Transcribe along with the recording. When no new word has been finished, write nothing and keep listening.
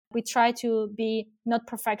We try to be not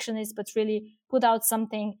perfectionist, but really put out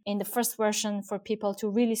something in the first version for people to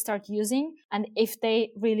really start using. And if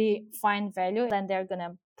they really find value, then they're going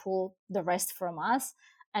to pull the rest from us.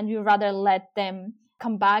 And we rather let them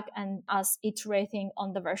come back and us iterating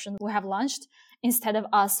on the version we have launched instead of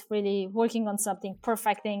us really working on something,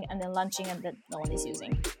 perfecting, and then launching and that no one is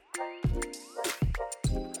using.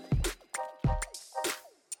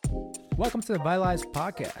 Welcome to the Vitalize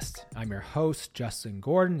podcast. I'm your host, Justin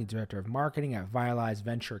Gordon, the Director of Marketing at Vitalize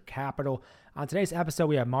Venture Capital. On today's episode,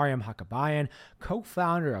 we have Mariam Hakobyan,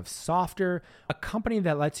 co-founder of Softr, a company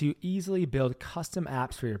that lets you easily build custom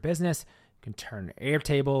apps for your business. You can turn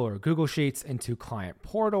Airtable or Google Sheets into client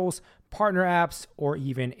portals, partner apps, or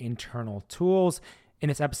even internal tools. In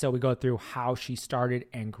this episode, we go through how she started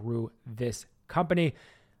and grew this company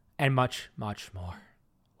and much, much more.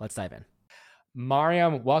 Let's dive in.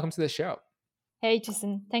 Mariam, welcome to the show. Hey,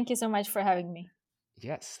 Jason. Thank you so much for having me.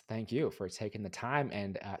 Yes, thank you for taking the time.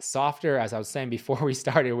 And Softr, as I was saying before we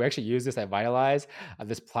started, we actually use this at Vitalize,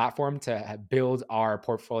 this platform to build our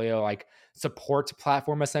portfolio, like support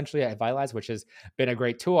platform essentially at Vitalize, which has been a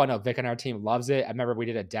great tool. I know Vic and our team loves it. I remember we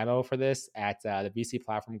did a demo for this at the VC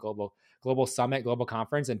Platform Global Summit, Global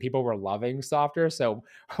Conference, and people were loving Softr. So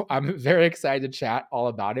I'm very excited to chat all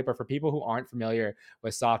about it. But for people who aren't familiar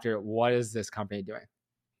with Softr, what is this company doing?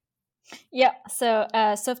 Yeah, so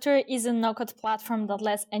Softr is a no-code platform that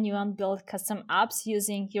lets anyone build custom apps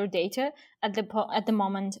using your data. At the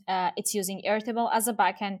moment, it's using Airtable as a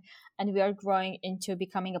backend, and we are growing into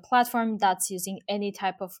becoming a platform that's using any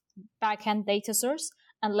type of backend data source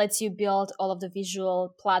and lets you build all of the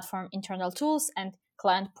visual platform internal tools and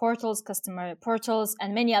client portals, customer portals,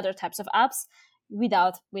 and many other types of apps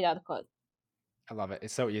without code. I love it.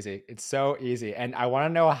 It's so easy. It's so easy. And I want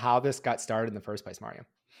to know how this got started in the first place, Mariam.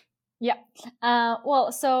 Yeah.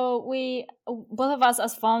 So we, both of us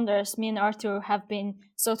as founders, me and Arthur, have been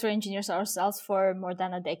software engineers ourselves for more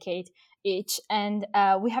than a decade each. And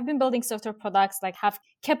we have been building software products, like have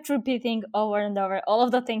kept repeating over and over all of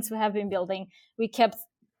the things we have been building. We kept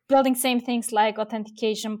building same things like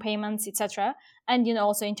authentication, payments, etc. And,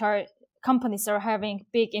 also entire companies are having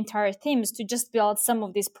big entire teams to just build some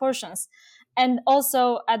of these portions. And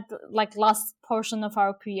also at last portion of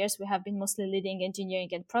our careers, we have been mostly leading engineering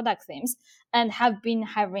and product teams and have been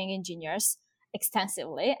hiring engineers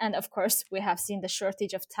extensively. And of course, we have seen the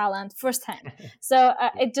shortage of talent firsthand. So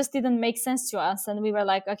it just didn't make sense to us. And we were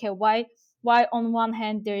like, okay, why on one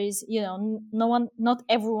hand, there is, not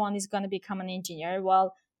everyone is going to become an engineer.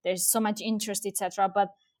 Well, there's so much interest, etc. But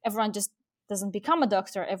everyone just doesn't become a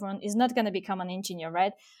doctor. Everyone is not going to become an engineer,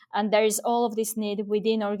 right? And there is all of this need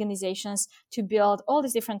within organizations to build all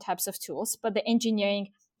these different types of tools, but the engineering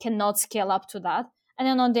cannot scale up to that. And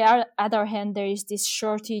then on the other hand, there is this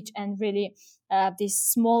shortage and really this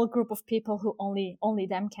small group of people who only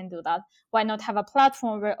them can do that. Why not have a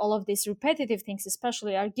platform where all of these repetitive things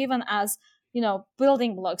especially are given as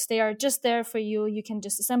building blocks? They are just there for you. You can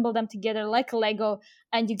just assemble them together like a Lego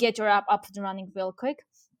and you get your app up and running real quick.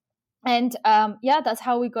 And that's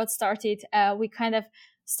how we got started. We kind of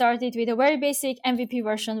started with a very basic MVP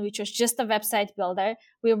version, which was just a website builder.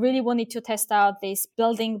 We really wanted to test out this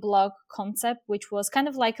building block concept, which was kind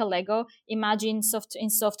of like a Lego. Imagine in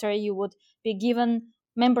Softr, you would be given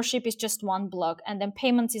membership is just one block, and then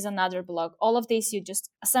payments is another block. All of this you just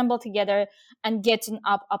assemble together and get an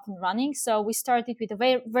app up and running. So we started with a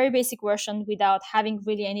very, very basic version without having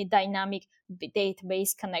really any dynamic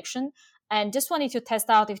database connection. And just wanted to test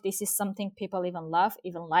out if this is something people even love,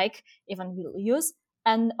 even like, even will use.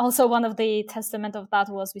 And also one of the testament of that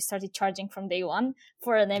was we started charging from day one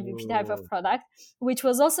for an MVP type of product, which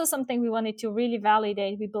was also something we wanted to really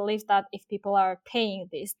validate. We believe that if people are paying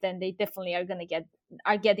this, then they definitely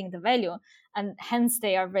are getting the value, and hence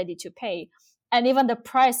they are ready to pay. And even the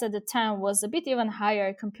price at the time was a bit even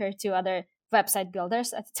higher compared to other website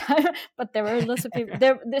builders at the time, but there were lots of people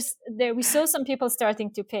there. We saw some people starting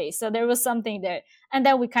to pay, so there was something there, and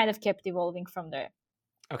then we kind of kept evolving from there.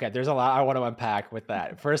 Okay, there's a lot I want to unpack with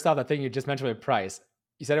that. First off, the thing you just mentioned with price,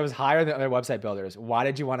 you said it was higher than other website builders. Why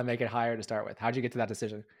did you want to make it higher to start with? How did you get to that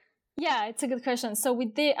decision? Yeah, it's a good question. So we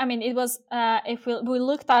did. I mean, it was if we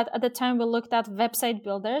looked at the time, we looked at website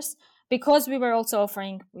builders because we were also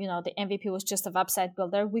offering. The MVP was just a website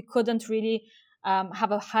builder. We couldn't really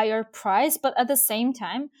have a higher price, but at the same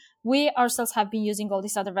time, we ourselves have been using all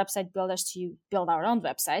these other website builders to build our own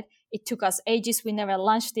website. It took us ages. We never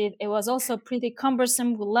launched it. It was also pretty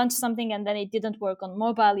cumbersome. We launched something and then it didn't work on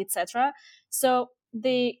mobile, etc. So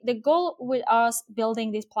the goal with us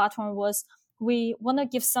building this platform was we want to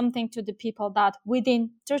give something to the people that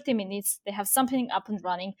within 30 minutes, they have something up and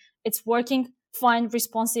running. It's working fine,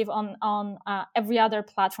 responsive on every other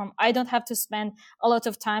platform. I don't have to spend a lot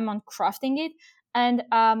of time on crafting it. And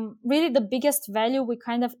really, the biggest value we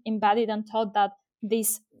kind of embedded and thought that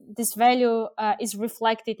this value is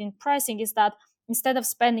reflected in pricing is that instead of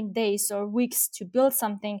spending days or weeks to build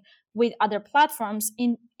something with other platforms,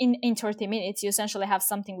 in 30 minutes, you essentially have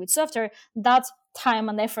something with Softr. That time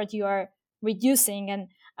and effort you are reducing and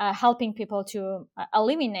helping people to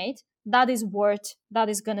eliminate, that is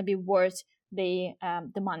going to be worth the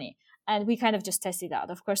money. And we kind of just tested out.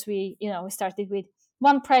 Of course, we started with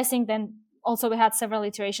one pricing, then also we had several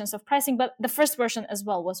iterations of pricing, but the first version as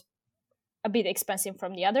well was a bit expensive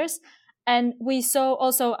from the others. And we saw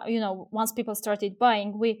also, once people started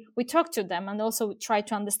buying, we talked to them and also tried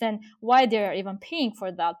to understand why they're even paying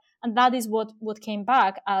for that. And that is what came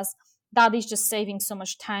back as that is just saving so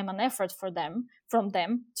much time and effort from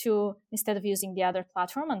them to, instead of using the other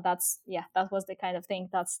platform. And that was the kind of thing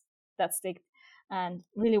that's stick and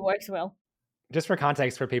really works well. Just for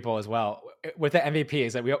context for people as well, with the MVP,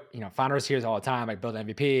 is that we, founders hear all the time, like build an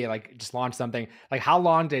MVP, like just launch something. Like how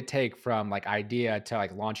long did it take from like idea to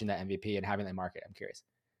like launching the MVP and having it in the market? I'm curious.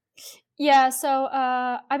 Yeah, so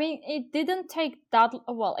it didn't take that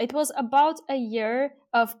well. It was about a year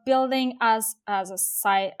of building as a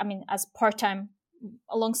side, as part-time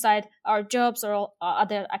alongside our jobs or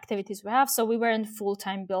other activities we have. So we weren't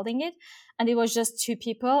full-time building it, and it was just two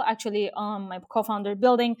people actually, my co-founder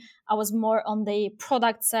building. I was more on the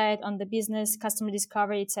product side, on the business, customer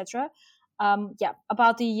discovery, etc.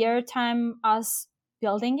 About a year time us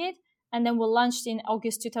building it. And then we launched in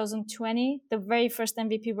August 2020, the very first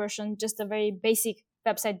MVP version, just a very basic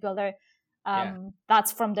website builder.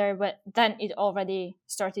 That's from there, but then it already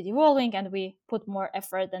started evolving, and we put more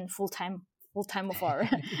effort and full time of our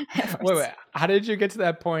efforts. Wait, how did you get to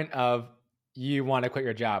that point of you want to quit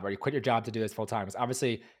your job, or you quit your job to do this full time? Because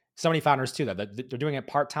obviously so many founders too, that they're doing it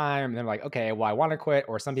part time, and they're like, okay, well, I want to quit.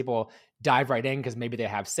 Or some people dive right in because maybe they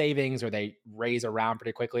have savings or they raise around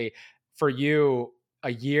pretty quickly. For you,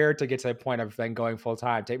 a year to get to the point of then going full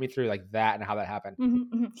time. Take me through like that and how that happened.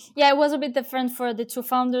 Yeah, it was a bit different for the two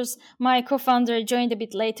founders. My co-founder joined a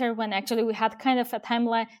bit later, when actually we had kind of a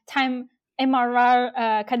time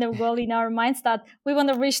MRR kind of goal in our minds that we want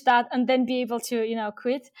to reach that and then be able to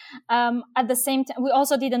quit. At the same time, we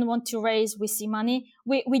also didn't want to raise VC money.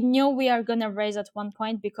 We knew we are going to raise at one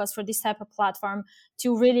point, because for this type of platform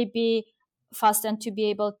to really be fast and to be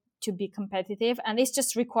able to be competitive, and this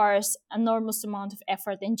just requires enormous amount of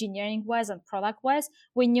effort, engineering wise and product wise.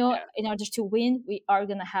 We knew in order to win, we are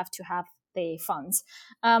going to have the funds.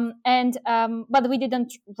 But we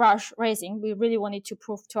didn't rush raising. We really wanted to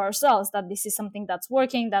prove to ourselves that this is something that's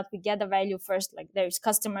working, that we get the value first, like there's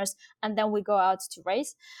customers, and then we go out to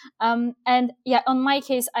raise. On my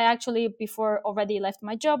case, I actually, before already left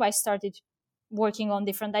my job, I started working on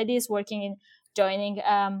different ideas, joining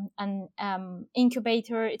an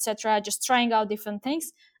incubator, etc., just trying out different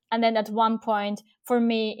things. And then at one point, for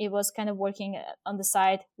me, it was kind of working on the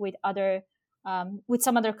side with with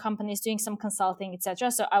some other companies, doing some consulting,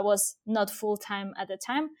 etc. So I was not full time at the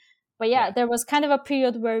time, but there was kind of a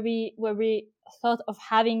period where we thought of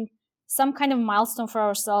having some kind of milestone for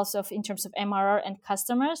ourselves in terms of MRR and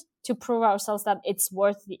customers to prove ourselves that it's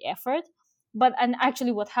worth the effort. And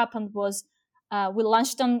actually, what happened was, we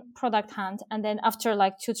launched on Product Hunt, and then after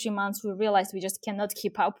like 2-3 months, we realized we just cannot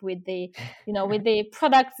keep up with the, with the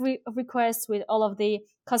product requests, with all of the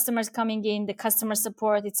customers coming in, the customer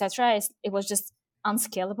support, etc. It was just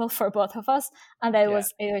unscalable for both of us, and it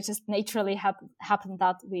was just naturally happened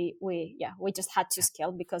that we just had to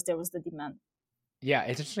scale because there was the demand. Yeah,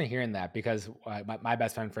 it's interesting hearing that, because my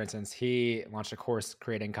best friend, for instance, he launched a course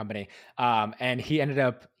creating company, and he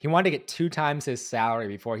wanted to get 2 times his salary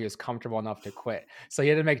before he was comfortable enough to quit. So he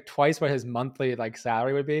had to make twice what his monthly like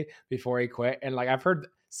salary would be before he quit. And like I've heard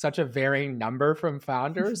such a varying number from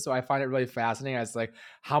founders, so I find it really fascinating as like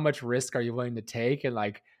how much risk are you willing to take, and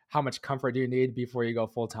like how much comfort do you need before you go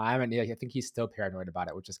full time? And I think he's still paranoid about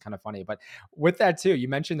it, which is kind of funny. But with that too, you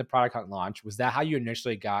mentioned the Product Hunt launch. Was that how you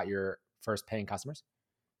initially got your first paying customers?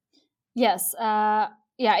 Yes. Yeah,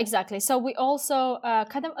 exactly. So we also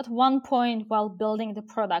kind of at one point while building the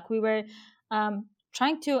product, we were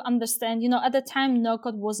trying to understand, at the time, no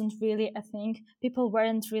code wasn't really a thing. People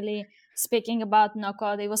weren't really speaking about no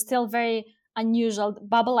code. It was still very unusual.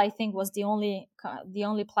 Bubble, I think, was the only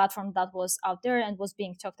platform that was out there and was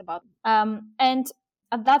being talked about. And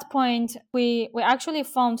at that point, we actually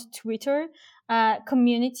found Twitter,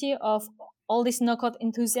 community of all these no-code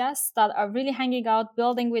enthusiasts that are really hanging out,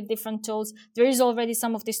 building with different tools. There is already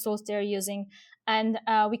some of these tools they're using. And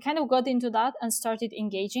we kind of got into that and started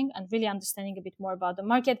engaging and really understanding a bit more about the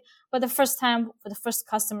market. But the first time, the first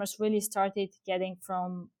customers really started getting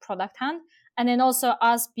from Product Hunt. And then also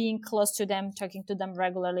us being close to them, talking to them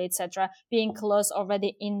regularly, etc., being close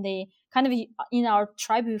already in the kind of in our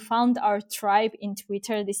tribe. We found our tribe in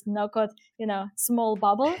Twitter, this no-code, small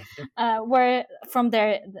bubble, where from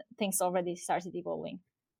there things already started evolving.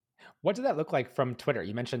 What did that look like from Twitter?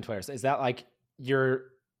 You mentioned Twitter. So is that like you're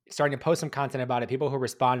starting to post some content about it? People who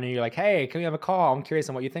respond and you're like, hey, can we have a call? I'm curious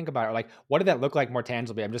on what you think about it. Or like, what did that look like more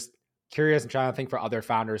tangibly? I'm just curious and trying to think for other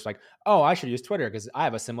founders like, oh, I should use Twitter because I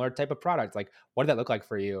have a similar type of product. Like, what did that look like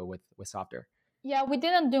for you with Softr? Yeah, we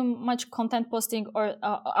didn't do much content posting or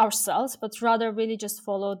ourselves, but rather really just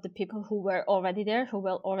followed the people who were already there, who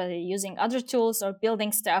were already using other tools or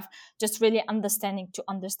building stuff, just really understand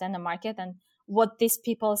the market and what these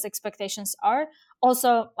people's expectations are.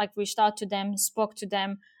 Also, like reached out to them, spoke to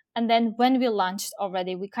them. And then when we launched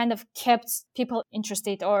already, we kind of kept people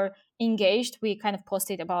interested or engaged. We kind of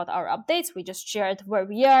posted about our updates. We just shared where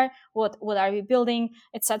we are, what are we building,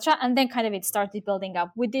 etc. And then kind of it started building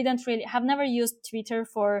up. We didn't really have never used Twitter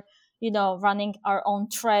for running our own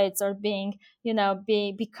threads or being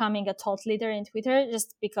becoming a thought leader in Twitter,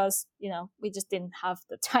 just because we just didn't have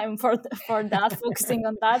the time for that, focusing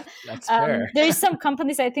on that. That's fair. There is some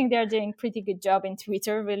companies, I think they're doing pretty good job in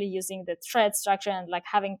Twitter, really using the thread structure and like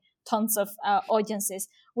having tons of audiences.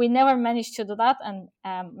 We never managed to do that, and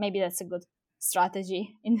maybe that's a good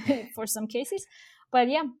strategy for some cases. But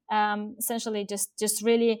yeah, essentially just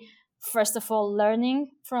really, first of all, learning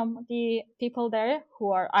from the people there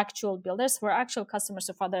who are actual builders, who are actual customers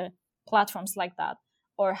of other platforms like that,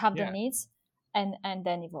 or have the needs, and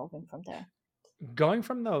then evolving from there. Going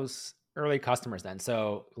from those early customers then,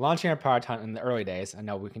 so launching a product hunt in the early days, I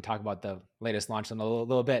know we can talk about the latest launch in a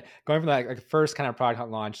little bit, going from that like first kind of product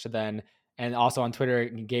hunt launch to then, and also on Twitter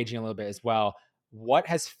engaging a little bit as well, what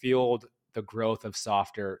has fueled the growth of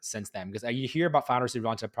Softr since then? Because you hear about founders who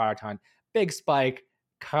launch a product hunt, big spike,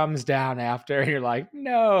 comes down after, and you're like,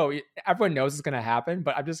 no, everyone knows it's going to happen.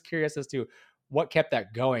 But I'm just curious as to what kept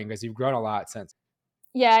that going, because you've grown a lot since.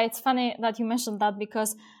 Yeah, it's funny that you mentioned that,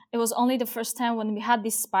 because it was only the first time when we had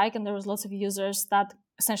this spike and there was lots of users that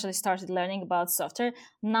essentially started learning about Softr.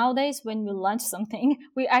 Nowadays, when we launch something,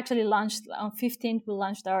 we actually launched on 15th, we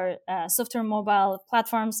launched our Softr mobile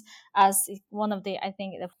platforms as one of the, I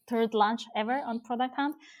think, the third launch ever on Product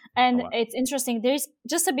Hunt. And It's interesting. There's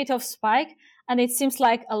just a bit of spike. And it seems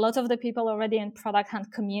like a lot of the people already in Product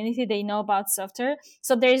Hunt community, they know about Softr.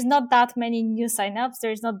 So there is not that many new signups.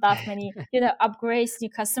 There is not that many, upgrades, new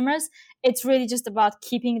customers. It's really just about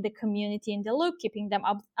keeping the community in the loop, keeping them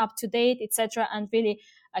up to date, etc., and really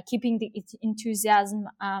keeping the enthusiasm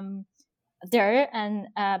there, and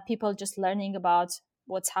people just learning about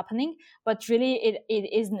what's happening. But really,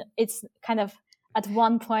 it's kind of at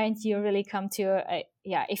one point you really come to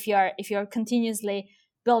if you're continuously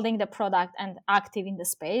building the product and active in the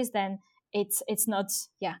space, then it's not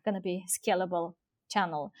going to be scalable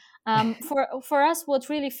channel. For us, what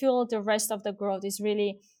really fueled the rest of the growth is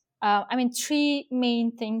really three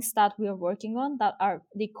main things that we are working on that are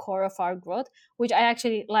the core of our growth, which I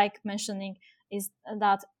actually like mentioning, is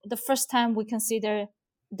that the first time we consider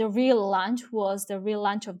the real launch was the real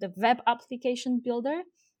launch of the web application builder,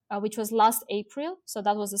 which was last April. So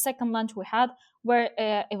that was the second launch we had, where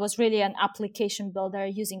it was really an application builder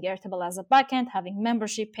using Airtable as a backend, having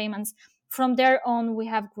membership payments. From there on, we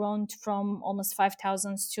have grown from almost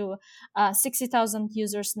 5,000 to 60,000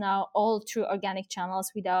 users now, all through organic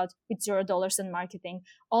channels with $0 in marketing,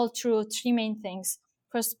 all through three main things.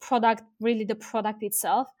 First, product, really the product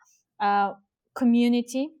itself,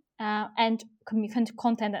 community, and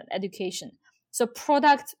content and education. So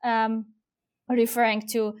product, referring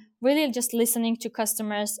to really just listening to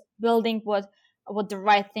customers, building what the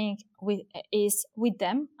right thing is with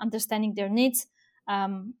them, understanding their needs,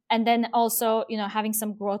 and then also having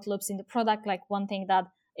some growth loops in the product. Like one thing that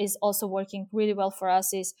is also working really well for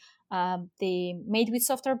us is the Made with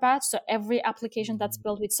Softr badge. So every application that's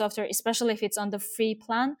built with Softr, especially if it's on the free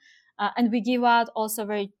plan, and we give out also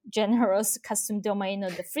very generous custom domain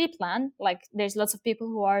on the free plan. Like there's lots of people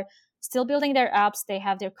who are still building their apps, they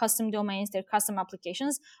have their custom domains, their custom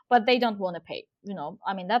applications, but they don't want to pay.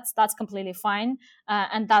 That's completely fine,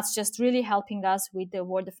 and that's just really helping us with the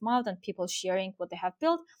word of mouth and people sharing what they have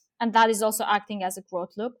built, and that is also acting as a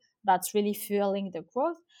growth loop that's really fueling the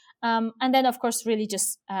growth. And then of course, really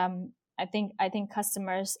just I think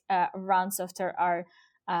customers around Softr are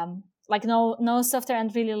like know Softr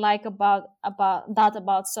and really like about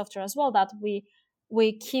Softr as well, that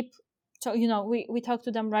we keep we talk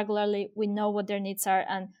to them regularly. We know what their needs are,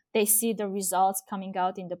 and they see the results coming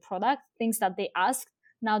out in the product, things that they asked.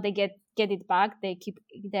 Now they get it back. They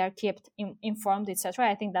are kept informed, etc.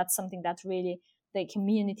 I think that's something that really the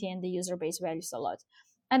community and the user base values a lot.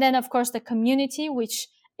 And then of course the community, which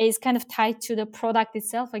is kind of tied to the product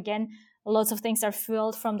itself. Again, lots of things are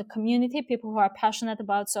fueled from the community, people who are passionate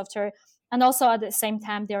about software, and also at the same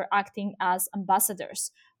time they're acting as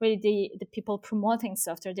ambassadors, really the people promoting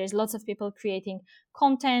software. There's lots of people creating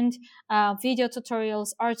content, video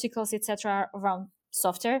tutorials, articles, etc. around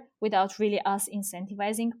software without really us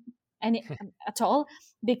incentivizing any at all,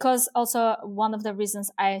 because also one of the reasons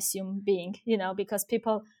I assume being, because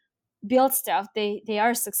people build stuff, they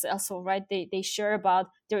are successful, right? They share about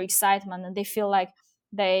their excitement, and they feel like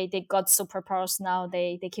they got superpowers now.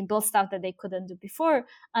 They can build stuff that they couldn't do before,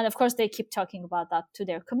 and of course they keep talking about that to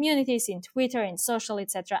their communities in Twitter, in social,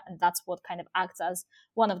 etc. And that's what kind of acts as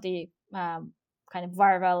one of the kind of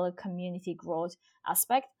viral community growth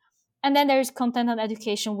aspect. And then there is content and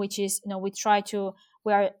education, which is,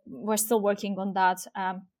 we're still working on that,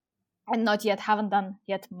 and haven't done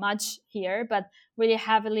yet much here, but really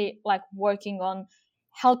heavily like working on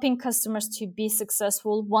helping customers to be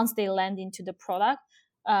successful once they land into the product,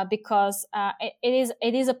 because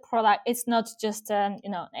it is a product. It's not just an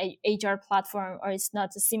a HR platform, or it's not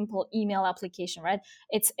a simple email application, right?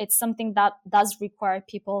 It's something that does require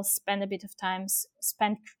people spend a bit of time,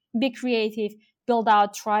 be creative, build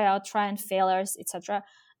out, try and failures, etc.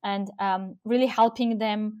 And really helping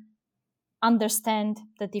them understand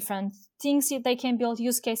the different things that they can build,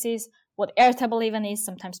 use cases, what Airtable even is.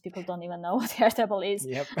 Sometimes people don't even know what Airtable is.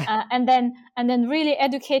 Yep. And then really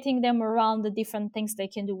educating them around the different things they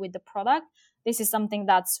can do with the product. This is something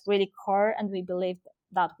that's really core, and we believe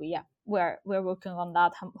that we're working on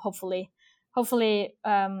that. Hopefully,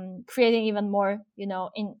 creating even more,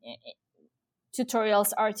 in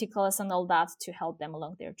tutorials, articles, and all that to help them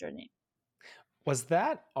along their journey. Was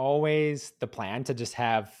that always the plan, to just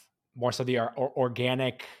have more so the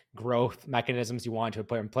organic growth mechanisms you wanted to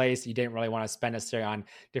put in place? You didn't really want to spend necessarily on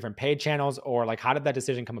different paid channels, or like, how did that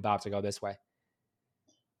decision come about to go this way?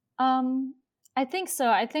 I think so.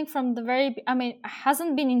 I think from the it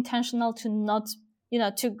hasn't been intentional to not,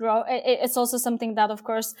 to grow. It's also something that, of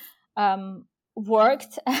course,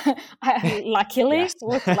 worked luckily,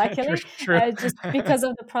 True. just because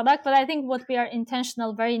of the product. But I think what we are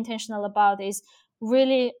very intentional about is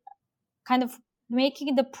really kind of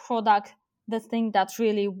making the product the thing that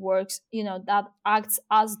really works, that acts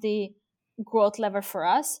as the growth lever for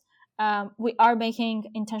us. We are making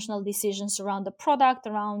intentional decisions around the product,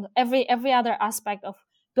 around every other aspect of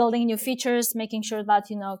building new features, making sure that,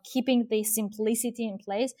 keeping the simplicity in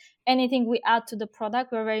place. Anything we add to the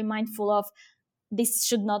product, we're very mindful of this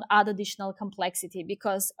should not add additional complexity,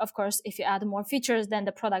 because of course, if you add more features, then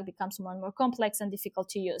the product becomes more and more complex and difficult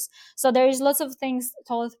to use. So there is lots of things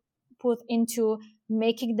put into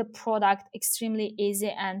making the product extremely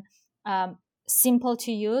easy and simple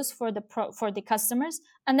to use for the customers.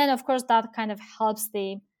 And then of course that kind of helps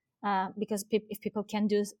because if people can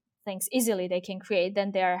do things easily, they can create,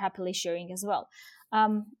 then they are happily sharing as well.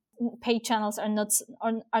 Paid channels are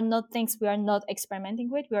not things we are not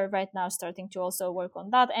experimenting with. We are right now starting to also work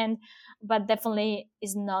on that, but definitely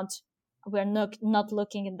we're not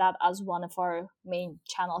looking at that as one of our main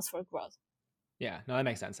channels for growth. Yeah, no, that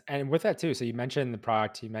makes sense. And with that too, so you mentioned the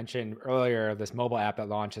product, you mentioned earlier this mobile app that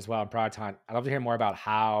launched as well in Product Hunt. I'd love to hear more about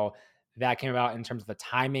how that came about in terms of the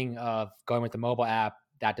timing of going with the mobile app,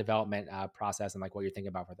 that development process, and like what you're thinking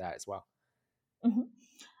about for that as well. Mm-hmm.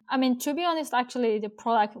 To be honest, actually, the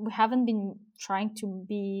product, we haven't been trying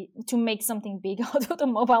to make something big out of the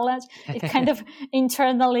mobile launch. It kind of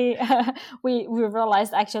internally, we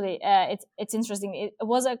realized actually, it's interesting. It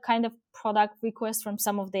was a kind of product request from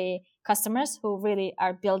some of the customers who really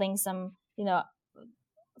are building some,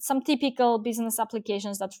 some typical business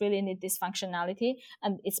applications that really need this functionality,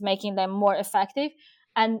 and it's making them more effective.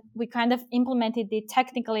 And we kind of implemented it.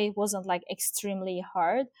 Technically, it wasn't like extremely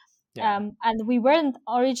hard. Yeah. And we weren't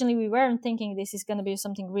thinking this is going to be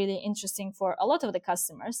something really interesting for a lot of the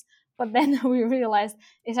customers. But then we realized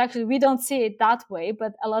it's actually, we don't see it that way,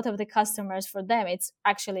 but a lot of the customers, for them, it's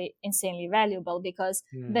actually insanely valuable, because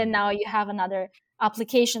then now you have another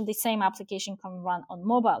application, the same application can run on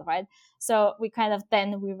mobile, right? So we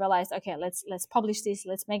realized, okay, let's publish this,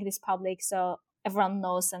 let's make this public so everyone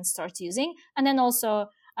knows and starts using. And then also,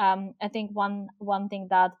 I think one thing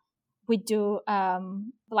that we do,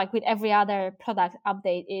 like with every other product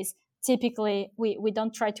update, is typically we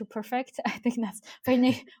don't try to perfect. I think that's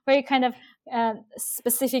very kind of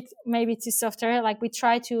specific maybe to software. Like we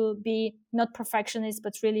try to be not perfectionist,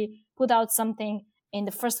 but really put out something in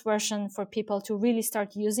the first version for people to really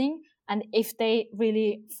start using. And if they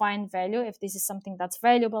really find value, if this is something that's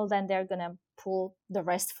valuable, then they're going to pull the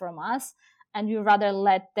rest from us. And we rather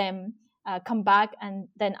let them come back and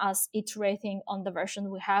then us iterating on the version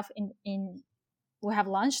we have we have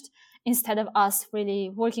launched, instead of us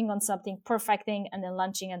really working on something, perfecting, and then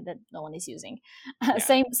launching and then no one is using.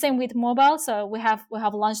 Same with mobile. So we have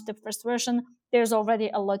launched the first version. There's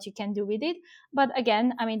already a lot you can do with it, but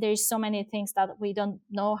again, I mean, there's so many things that we don't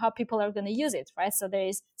know how people are going to use it, right? So there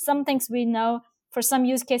is some things we know for some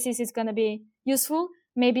use cases it's going to be useful.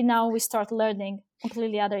 Maybe now we start learning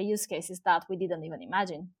completely other use cases that we didn't even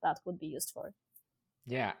imagine that would be used for.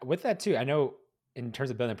 Yeah, with that too, I know in terms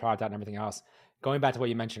of building a product out and everything else, going back to what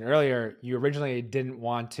you mentioned earlier, you originally didn't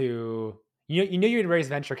want to, you knew you'd raise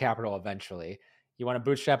venture capital eventually. You want to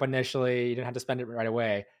bootstrap initially, you didn't have to spend it right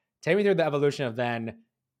away. Take me through the evolution of then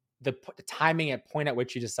the timing at point at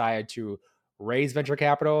which you decided to raise venture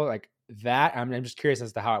capital, like that. I'm just curious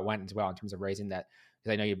as to how it went as well in terms of raising that,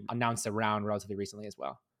 because I know you announced a round relatively recently as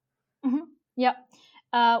well. Mm-hmm. Yeah.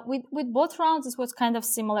 With both rounds, it was kind of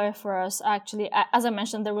similar for us, actually. As I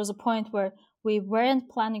mentioned, there was a point where we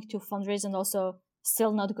weren't planning to fundraise and also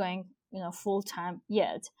still not going, full time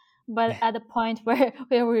yet. But at a point where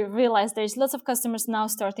we realized there's lots of customers now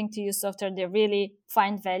starting to use software, they really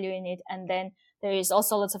find value in it. And then there is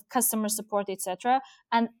also lots of customer support, etc.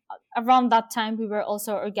 And around that time, we were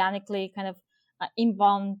also organically kind of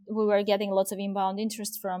inbound. We were getting lots of inbound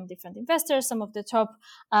interest from different investors, some of the top,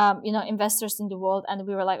 investors in the world, and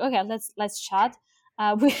we were like, okay, let's chat.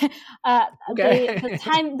 Okay.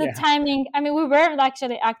 The timing. I mean, we weren't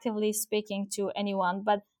actually actively speaking to anyone,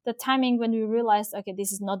 but the timing when we realized, okay,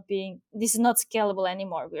 this is not scalable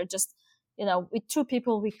anymore. We're just, with two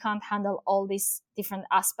people, we can't handle all these different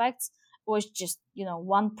aspects. It was just,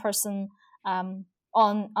 one person on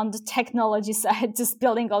the technology side, just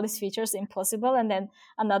building all these features, impossible, and then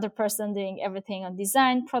another person doing everything on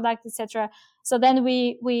design, product, etc. So then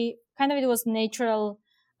we kind of, it was natural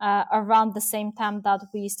around the same time that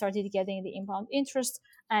we started getting the inbound interest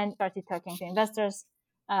and started talking to investors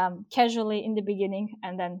casually in the beginning,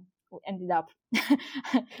 and then we ended up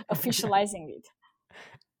officializing it.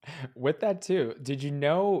 With that too, did you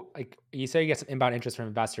know, like you say you get some inbound interest from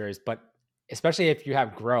investors, but especially if you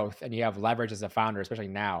have growth and you have leverage as a founder, especially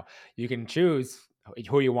now, you can choose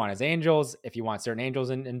who you want as angels, if you want certain angels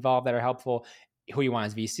involved that are helpful, who you want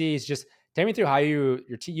as VCs. Just take me through how you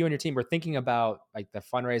and your team were thinking about like the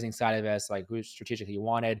fundraising side of this, like who strategically you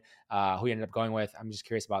wanted, who you ended up going with. I'm just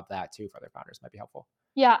curious about that too for other founders. Might be helpful.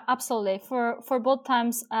 Yeah, absolutely. For both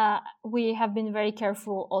times, we have been very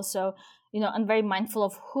careful also, and very mindful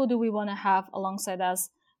of who do we want to have alongside us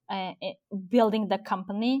building the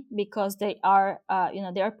company, because they are,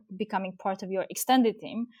 they are becoming part of your extended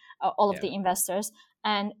team, all of the investors.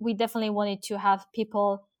 And we definitely wanted to have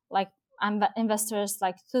people like investors.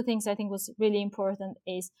 Like two things I think was really important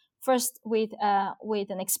is first with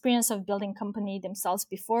an experience of building company themselves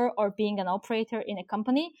before or being an operator in a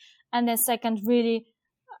company, and then second, really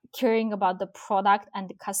caring about the product and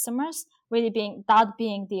the customers, really being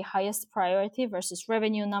the highest priority versus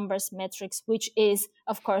revenue numbers, metrics, which is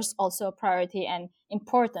of course also a priority and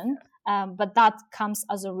important, but that comes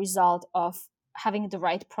as a result of having the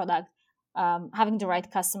right product, having the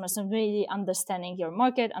right customers, and really understanding your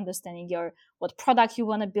market, understanding what product you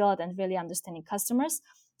want to build, and really understanding customers.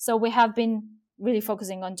 So we have been really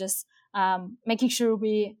focusing on just making sure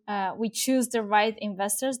we choose the right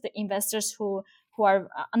investors, the investors who are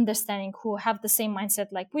understanding, who have the same mindset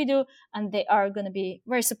like we do, and they are going to be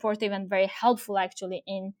very supportive and very helpful actually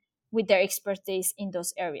with their expertise in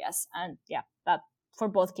those areas. And yeah, that for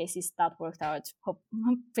both cases that worked out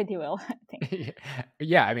pretty well, I think.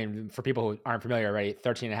 Yeah, I mean, for people who aren't familiar already,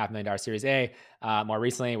 $13.5 million Series A more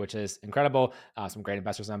recently, which is incredible. Some great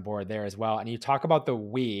investors on board there as well. And you talk about the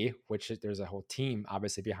we, which there's a whole team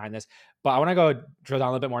obviously behind this, but I want to go drill down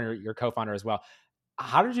a little bit more on your co-founder as well.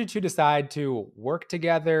 How did you two decide to work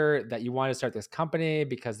together, that you wanted to start this company?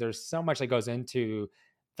 Because there's so much that goes into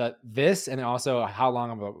this, and also how long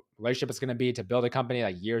of a relationship it's going to be to build a company,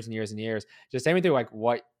 like years and years and years. Just take me through like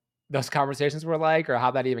what those conversations were like, or how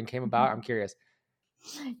that even came about. I'm curious.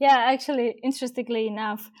 Yeah, actually, interestingly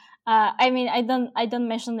enough, I mean, I don't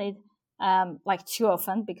mention it like too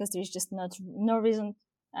often, because there's just no reason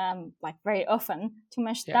like very often to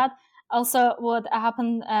mention that. Also, what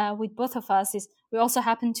happened with both of us is we also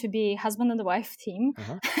happen to be husband and wife team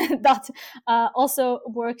that also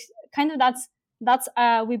works kind of. That's that's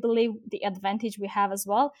we believe the advantage we have as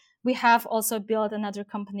well. We have also built another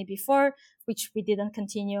company before, which we didn't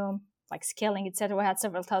continue like scaling, etc. We had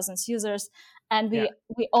several thousand users, and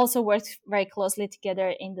we also worked very closely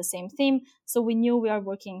together in the same team. So we knew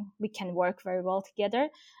we can work very well together.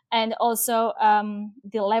 And also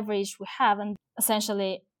the leverage we have, and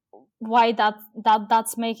essentially why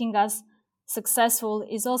that's making us successful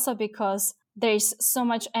is also because there's so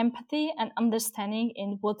much empathy and understanding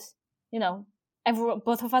in what,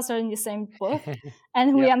 both of us are in the same boat,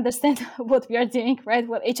 and we understand what we are doing, right?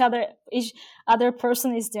 What each other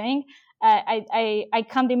person is doing. I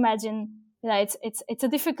can't imagine, it's a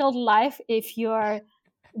difficult life if you are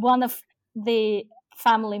one of the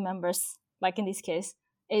family members, like in this case,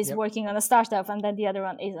 is working on a startup and then the other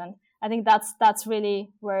one isn't. I think that's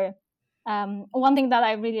really where one thing that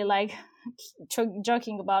I really like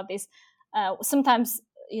joking about is sometimes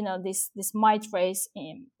this might raise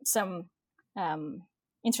some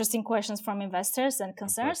interesting questions from investors and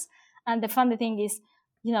concerns. And the funny thing is,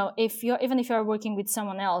 if you're working with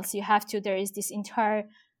someone else, there is this entire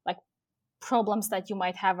like problems that you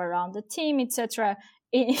might have around the team, etc.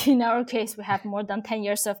 In our case, we have more than 10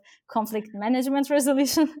 years of conflict management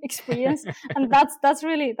resolution experience, and that's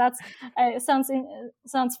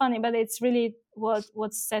sounds funny, but it's really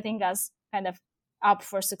what's setting us kind of up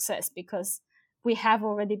for success, because we have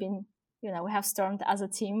already been, we have stormed as a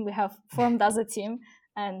team, we have formed as a team,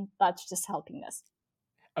 and that's just helping us.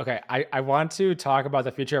 Okay, I want to talk about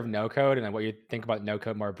the future of no code and what you think about no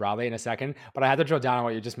code more broadly in a second, but I have to drill down on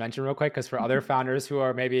what you just mentioned real quick, because for other founders who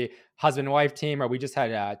are maybe husband and wife team, or we just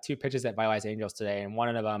had 2 pitches at Vitalize Angels today, and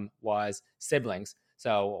one of them was siblings.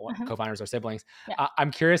 So co-founders are siblings. Yeah.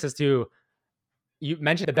 I'm curious as to, you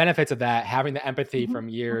mentioned the benefits of that, having the empathy from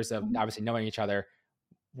years of obviously knowing each other.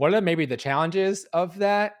 What are maybe the challenges of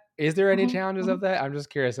that? Is there any challenges of that? I'm just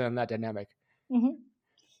curious on that dynamic.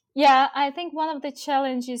 Yeah, I think one of the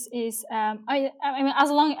challenges is, I mean,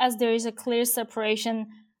 as long as there is a clear separation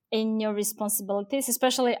in your responsibilities,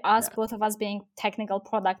 especially us, both of us being technical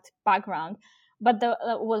product background. But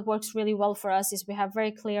what works really well for us is we have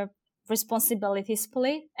very clear responsibility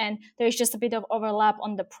split, and there is just a bit of overlap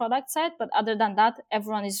on the product side. But other than that,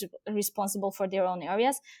 everyone is responsible for their own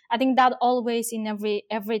areas. I think that always in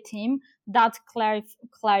every team, that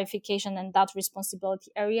clarification and that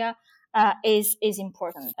responsibility area is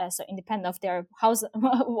important. So independent of their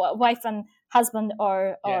wife and husband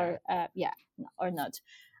or not.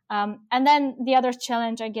 And then the other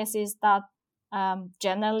challenge, I guess, is that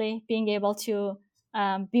generally being able to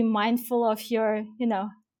be mindful of your,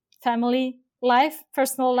 family life,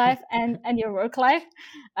 personal life, and your work life.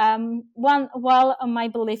 While my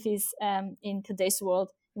belief is in today's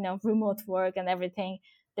world, remote work and everything,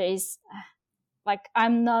 there is like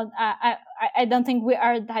I'm not. I don't think we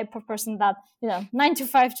are the type of person that 9 to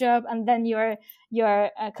 5 job and then you're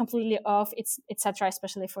completely off. It's etc.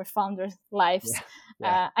 Especially for founder lives.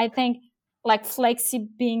 I think like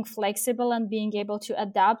being flexible and being able to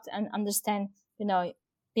adapt and understand,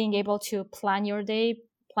 being able to plan your day,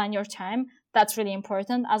 plan your time. That's really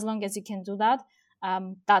important. As long as you can do that,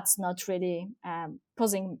 that's not really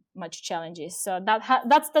posing much challenges. So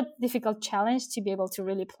that's the difficult challenge, to be able to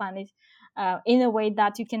really plan it in a way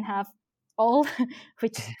that you can have all,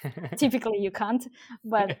 which typically you can't,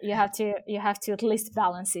 but you have to at least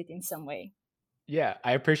balance it in some way. Yeah,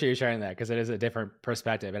 I appreciate you sharing that, because it is a different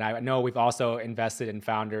perspective. And I know we've also invested in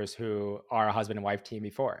founders who are a husband and wife team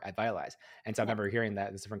before at Vitalize. And so I remember hearing that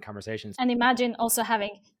in different conversations. And imagine also having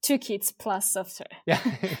 2 kids plus Softr. Yeah,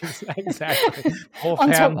 exactly. Whole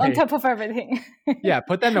on family. top of everything. Yeah,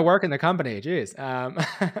 put them to work in the company. Jeez.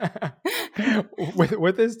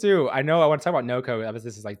 With this too, I know I want to talk about no code.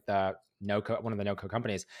 This is like the no code, one of the no code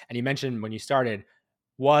companies. And you mentioned when you started,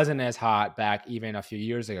 wasn't as hot back even a few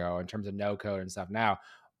years ago in terms of no code and stuff. Now,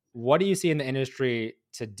 what do you see in the industry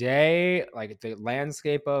today? Like the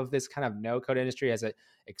landscape of this kind of no code industry, as an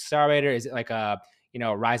accelerator? Is it like a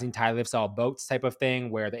rising tide lifts all boats type of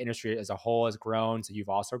thing, where the industry as a whole has grown, so you've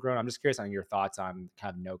also grown? I'm just curious on your thoughts on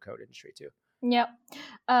kind of no code industry too. Yeah,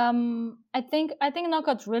 I think no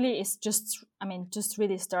code really is just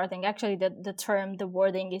really starting. Actually, the term, the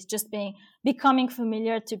wording is just becoming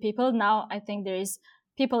familiar to people now. I think there is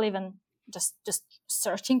people even just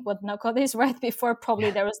searching what no code is, right? Before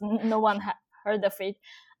probably there was no one heard of it.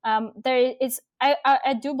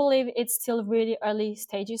 I do believe it's still really early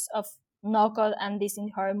stages of no code and this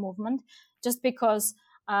entire movement, just because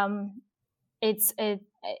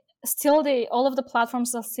still all of the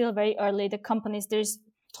platforms are still very early. The companies, there's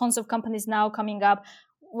tons of companies now coming up.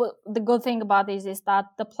 Well, the good thing about this is that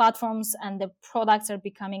the platforms and the products are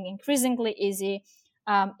becoming increasingly easy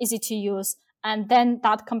to use, and then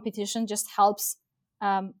that competition just helps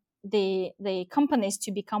the companies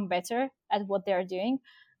to become better at what they're doing.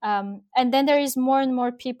 And then there is more and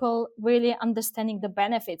more people really understanding the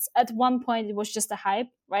benefits. At one point, it was just a hype,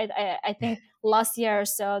 right? I think last year or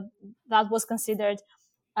so, that was considered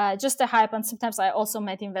just a hype. And sometimes I also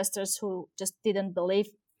met investors who just didn't believe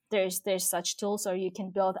there's such tools, or you can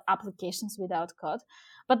build applications without code.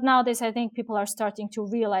 But nowadays, I think people are starting to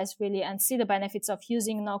realize really and see the benefits of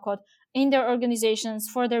using no code in their organizations,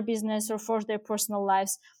 for their business or for their personal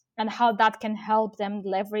lives, and how that can help them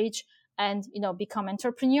leverage and become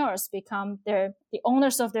entrepreneurs, become the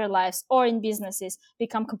owners of their lives, or in businesses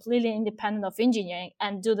become completely independent of engineering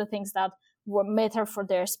and do the things that were matter for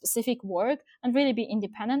their specific work and really be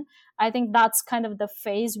independent. I think that's kind of the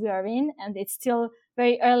phase we are in, and it's still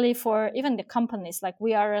very early for even the companies. Like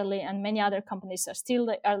we are early, and many other companies are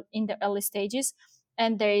still in the early stages.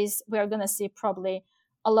 And we are going to see probably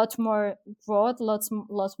a lot more growth, lots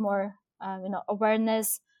more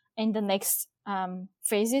awareness in the next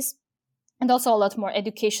phases, and also a lot more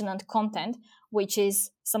education and content, which is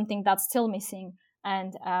something that's still missing.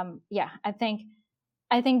 And I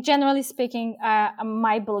think generally speaking,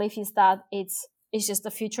 my belief is that it's just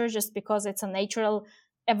the future, just because it's a natural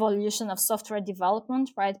evolution of software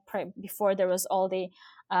development, right? Before there was all the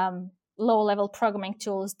low-level programming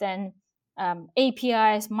tools, then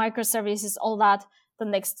APIs, microservices, all that. The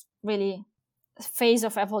next really phase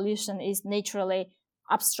of evolution is naturally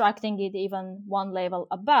abstracting it even one level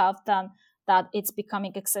above, then that it's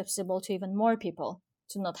becoming accessible to even more people,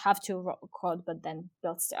 to not have to code but then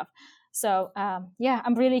build stuff. So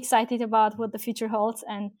I'm really excited about what the future holds,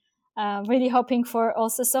 and really hoping for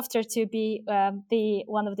also Softr to be the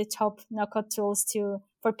one of the top no-code tools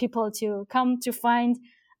for people to come to find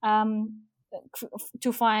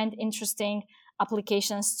interesting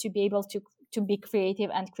applications, to be able to be creative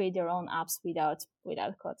and create their own apps without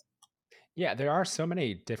code. Yeah, there are so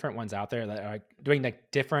many different ones out there that are doing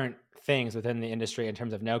like different things within the industry in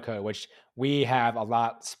terms of no code, which we have a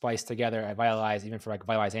lot spliced together at Vitalize. Even for like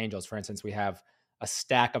Vitalize Angels, for instance, we have a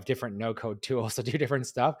stack of different no code tools to do different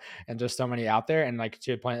stuff, and there's so many out there. And like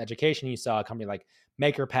to your point of education, you saw a company like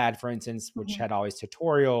MakerPad, for instance, which had all these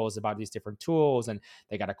tutorials about these different tools, and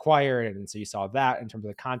they got acquired. And so you saw that in terms of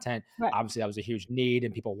the content. Right. Obviously, that was a huge need,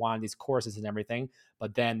 and people wanted these courses and everything.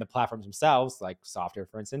 But then the platforms themselves, like Softr,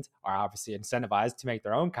 for instance, are obviously incentivized to make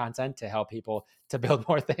their own content to help people to build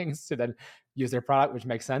more things to then use their product, which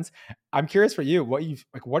makes sense. I'm curious for you, what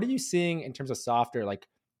are you seeing in terms of Softr, like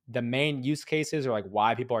the main use cases, or like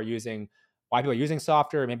why people are using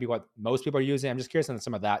Softr, or maybe what most people are using? I'm just curious on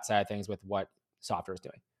some of that side of things with what Softr is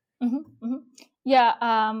doing. Mm-hmm, mm-hmm. Yeah,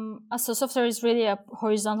 so Softr is really a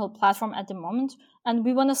horizontal platform at the moment, and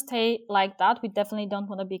we want to stay like that. We definitely don't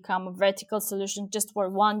want to become a vertical solution just for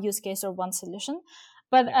one use case or one solution.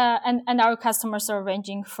 But and our customers are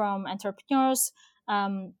ranging from entrepreneurs,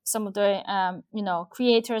 some of the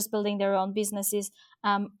creators building their own businesses,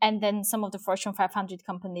 and then some of the Fortune 500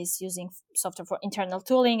 companies using Softr for internal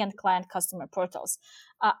tooling and client customer portals.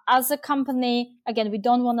 As a company, again, we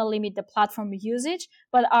don't want to limit the platform usage,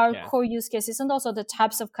 but our core use cases and also the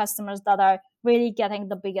types of customers that are really getting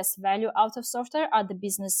the biggest value out of Softr are the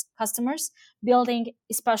business customers, building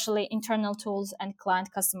especially internal tools and client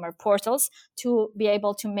customer portals to be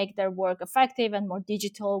able to make their work effective and more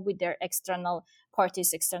digital with their external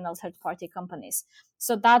third-party companies.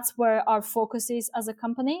 So that's where our focus is as a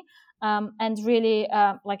company, and really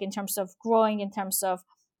like in terms of growing, in terms of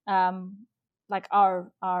like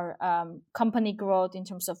our company growth, in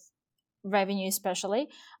terms of revenue especially,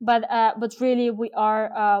 but really we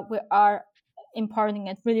are empowering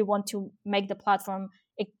and really want to make the platform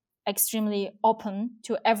extremely open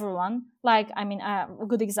to everyone. Like, I mean, a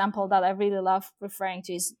good example that I really love referring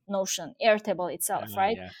to is Notion, Airtable itself,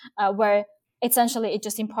 right? Where essentially it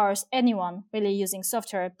just empowers anyone really using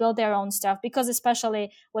Softr, build their own stuff. Because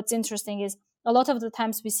especially what's interesting is a lot of the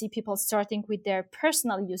times we see people starting with their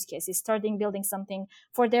personal use cases, starting building something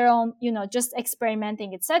for their own, just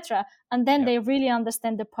experimenting, etc. And then they really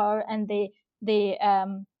understand the power and they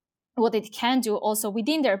what it can do also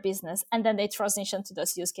within their business, and then they transition to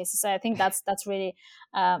those use cases. So I think that's really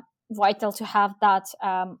vital to have that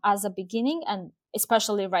as a beginning, and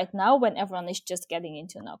especially right now when everyone is just getting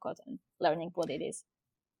into no code and learning what it is.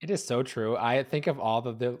 It is so true. I think of all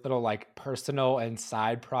the little like personal and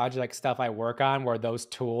side project stuff I work on where those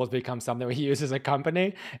tools become something we use as a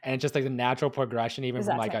company, and it's just like the natural progression, even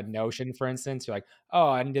from like a Notion, for instance. You're like, oh,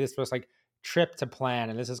 I need this first like trip to plan,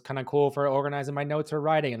 and this is kind of cool for organizing my notes or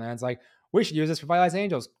writing. And then it's like, we should use this for Vitalize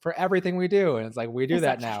Angels for everything we do. And it's like, we do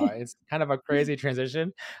that now. Exactly. It's kind of a crazy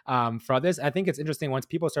transition for this. I think it's interesting once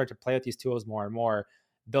people start to play with these tools more and more,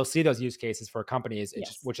 they'll see those use cases for companies,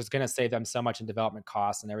 Yes. which is going to save them so much in development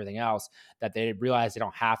costs and everything else, that they realize they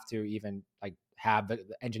don't have to even like have the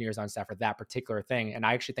engineers on staff for that particular thing. And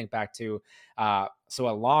I actually think back to, so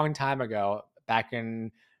a long time ago, back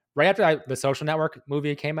in right after the Social Network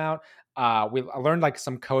movie came out, I learned like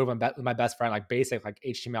some code with my best friend, like basic like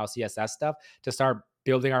HTML, CSS stuff to start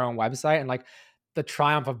building our own website. And like the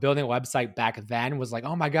triumph of building a website back then was like,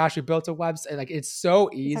 oh my gosh, we built a website. Like it's so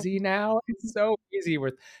easy Exactly. now. It's so easy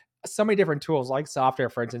with so many different tools like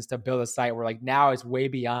Softr, for instance, to build a site where like now it's way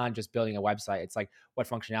beyond just building a website. It's like, what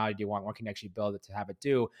functionality do you want? What can you actually build it to have it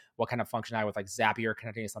do? What kind of functionality with like Zapier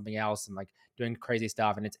connecting to something else and like doing crazy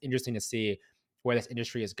stuff. And it's interesting to see where this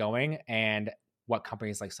industry is going and what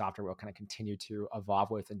companies like Softr will kind of continue to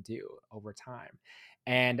evolve with and do over time.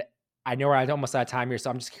 And I know we're almost out of time here, so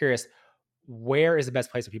I'm just curious, where is the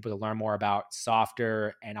best place for people to learn more about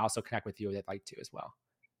Softr and also connect with you if they'd like to as well?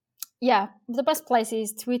 Yeah, the best place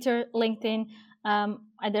is Twitter, LinkedIn,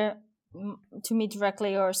 either to me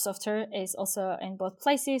directly or Softr is also in both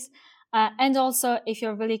places. And also, if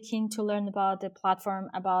you're really keen to learn about the platform,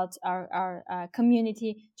 about our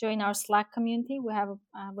community, join our Slack community. We have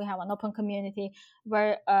an open community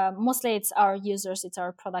where mostly it's our users, it's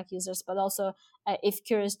our product users, but also if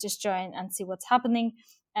curious, just join and see what's happening.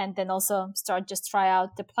 And then also try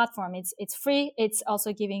out the platform. It's free. It's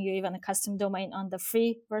also giving you even a custom domain on the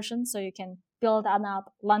free version, so you can build an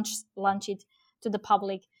app, launch it to the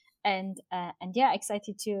public, and yeah,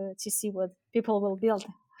 excited to see what people will build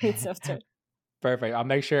with Softr. Perfect. I'll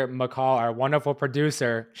make sure McCall, our wonderful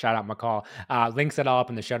producer, shout out McCall, links it all up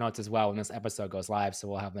in the show notes as well when this episode goes live. So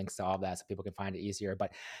we'll have links to all of that so people can find it easier.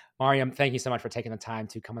 But Mariam, thank you so much for taking the time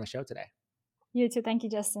to come on the show today. You too. Thank you,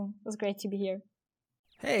 Justin. It was great to be here.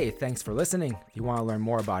 Hey, thanks for listening. If you want to learn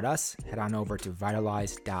more about us, head on over to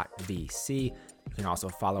vitalize.vc. You can also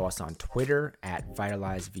follow us on Twitter at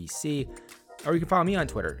vitalizevc, or you can follow me on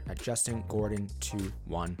Twitter at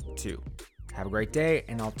JustinGordon212. Have a great day,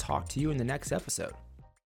 and I'll talk to you in the next episode.